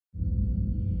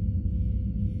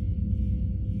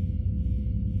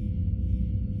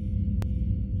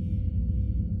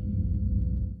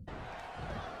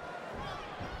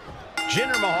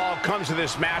Jinder Mahal comes to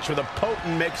this match with a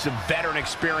potent mix of veteran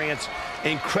experience,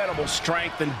 incredible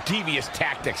strength, and devious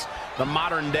tactics. The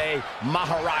modern-day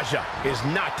Maharaja is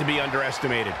not to be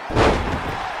underestimated.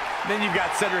 Then you've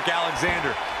got Cedric Alexander,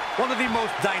 one of the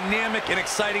most dynamic and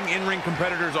exciting in-ring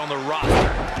competitors on the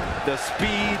roster. The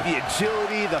speed, the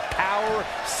agility, the power.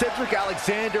 Cedric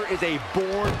Alexander is a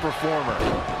born performer.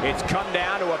 It's come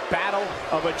down to a battle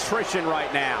of attrition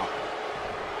right now.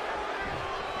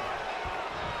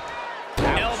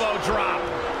 Elbow drop.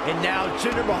 And now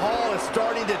Jinder Mahal is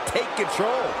starting to take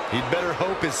control. He'd better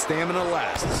hope his stamina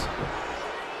lasts.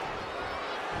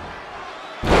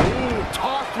 Ooh,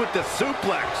 tossed with the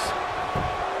suplex.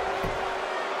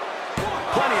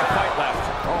 Plenty of fight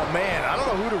left. Oh, man, I don't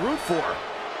know who to root for.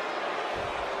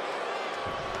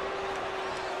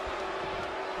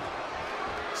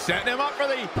 Setting him up for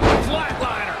the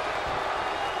flatliner.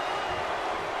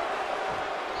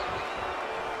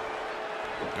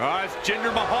 Oh, it's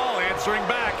Jinder Mahal answering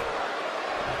back.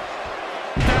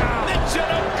 The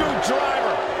Jinoku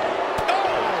driver.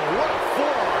 Oh, what a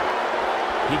forearm.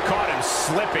 He caught him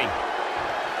slipping.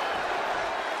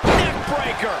 Neck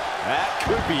breaker. That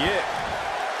could be it.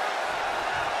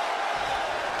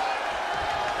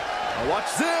 Now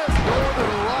watch this.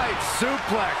 Northern Lights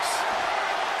suplex.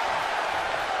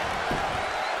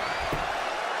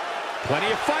 Plenty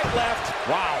of fight left.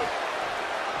 Wow.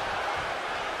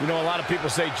 You know, a lot of people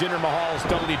say Jinder Mahal's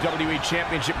WWE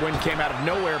Championship win came out of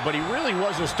nowhere, but he really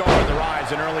was a star on the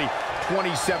rise in early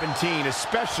 2017,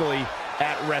 especially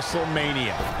at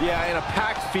WrestleMania. Yeah, in a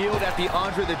packed field at the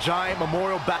Andre the Giant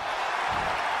Memorial Battle.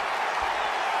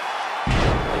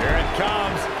 Here it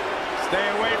comes. Stay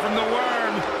away from the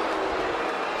worm.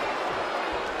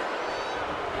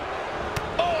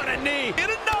 Oh, and a knee. And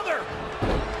another.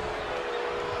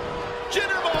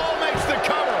 Jinder Mahal makes the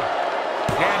cover.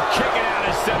 And kicking out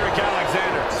is Cedric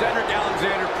Alexander. Cedric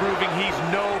Alexander proving he's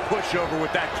no pushover with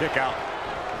that kick out.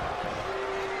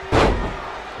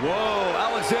 Whoa,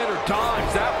 Alexander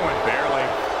dodged that one. Barely.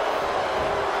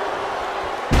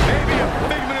 Maybe a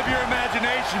figment of your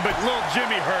imagination, but little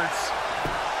Jimmy hurts.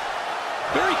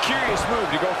 Very curious move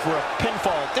to go for a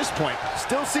pinfall at this point.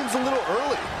 Still seems a little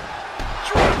early.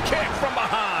 Drop kick from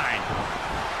behind.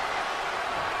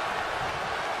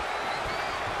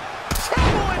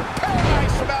 Trouble in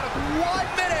paradise from out of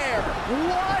midair.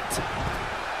 What?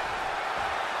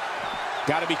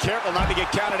 Got to be careful not to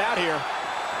get counted out here.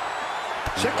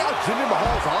 Check out Jinder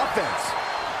Mahal's offense.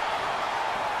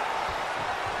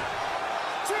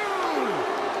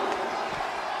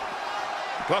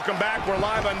 Welcome back. We're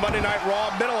live on Monday Night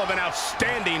Raw, middle of an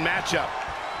outstanding matchup.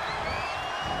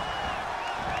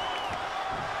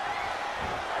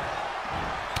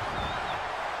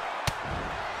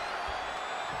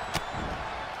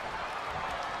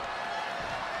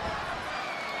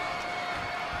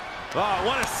 Oh,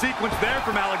 what a sequence there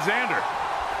from Alexander.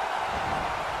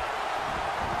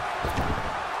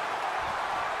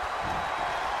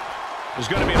 There's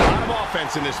going to be a lot of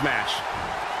offense in this match.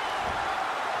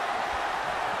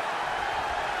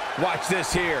 Watch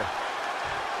this here.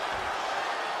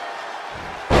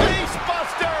 Face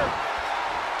buster!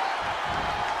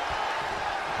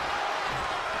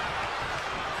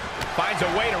 Finds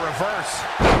a way to reverse.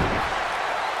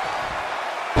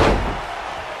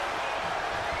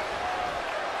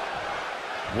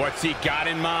 What's he got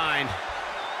in mind?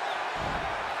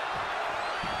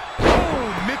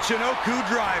 Oh, Michinoku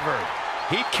driver.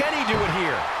 Can he do it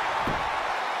here?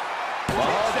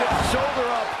 Oh, gets the shoulder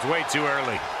up. It's way too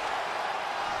early.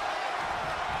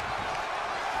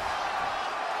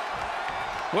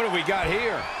 What do we got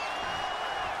here?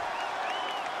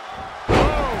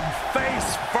 Boom,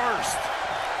 face first.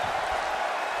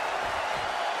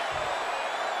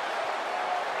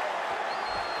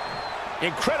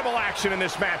 Incredible action in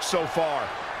this match so far.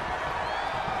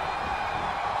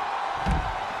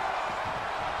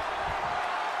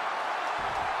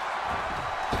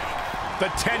 The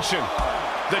tension,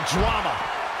 the drama.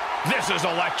 This is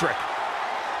electric.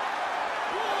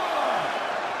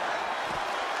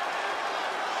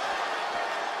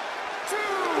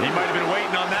 He might have been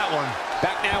waiting on that one.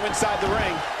 Back now inside the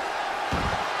ring.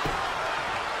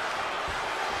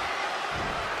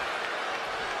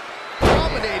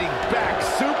 Dominating back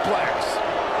suplex.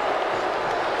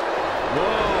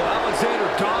 Whoa, Alexander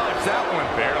dodged that one.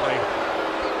 Barely.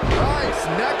 Nice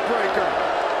neck breaker.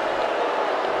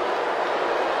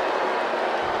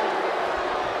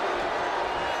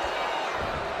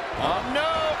 Oh,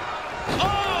 no.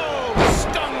 Oh,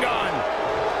 stun gun.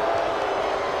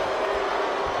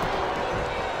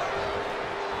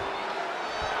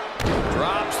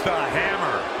 Drops the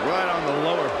hammer. Right on the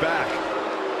lower back.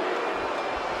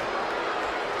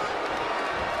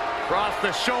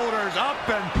 the shoulders up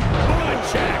and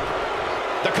Good check.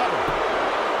 The cover.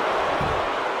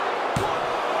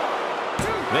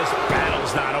 This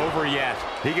battle's not over yet.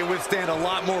 he can withstand a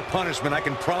lot more punishment, I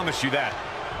can promise you that.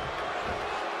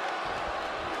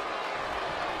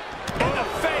 In the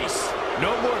face.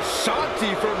 No more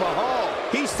Shanti for Mahal.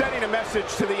 He's sending a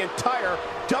message to the entire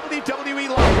WWE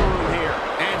locker room here.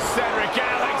 And Cedric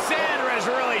Alexander has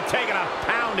really taken a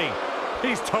pounding.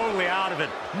 He's totally out of it.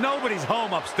 Nobody's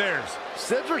home upstairs.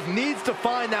 Cedric needs to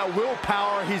find that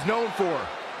willpower he's known for.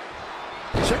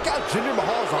 Check out Jinder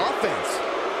Mahal's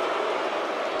offense.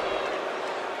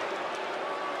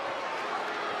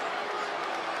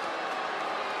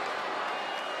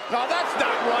 No, that's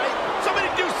not right. Somebody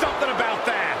do something about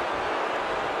that.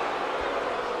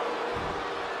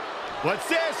 What's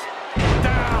this?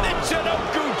 Down. The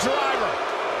Chinoku driver.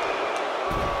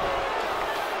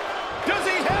 Does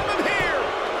he have him here?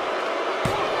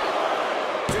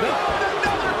 No,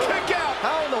 another kick out.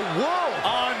 How in the world?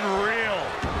 Unreal.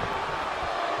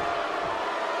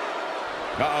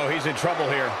 Uh-oh, he's in trouble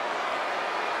here.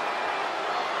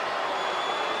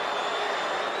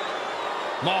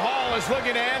 Mahal is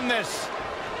looking to end this.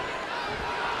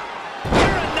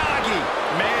 Uranagi.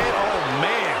 Man, oh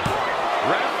man.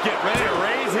 Ref, get ready to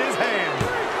raise his hand.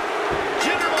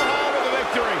 Jinder Mahal with the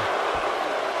victory.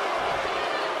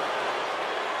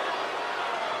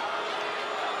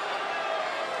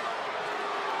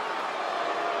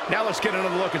 Now let's get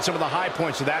another look at some of the high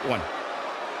points of that one.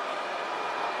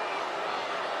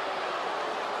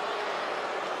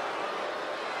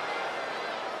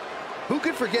 Who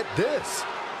could forget this?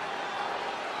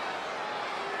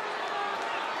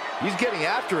 He's getting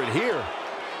after it here.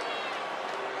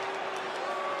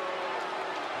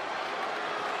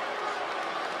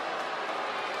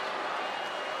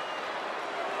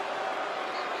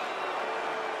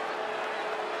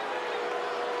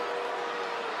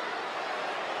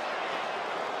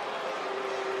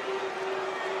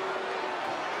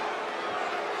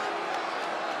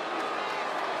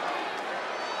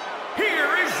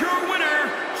 Here is your winner,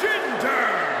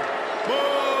 Jinder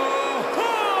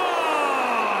Mahal!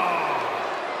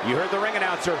 You heard the ring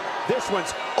announcer. This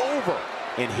one's over.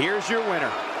 And here's your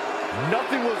winner.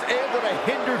 Nothing was able to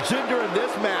hinder Jinder in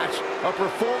this match. A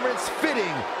performance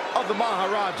fitting of the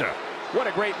Maharaja. What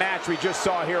a great match we just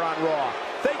saw here on Raw.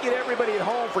 Thank you to everybody at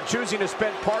home for choosing to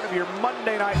spend part of your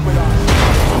Monday night with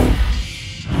us.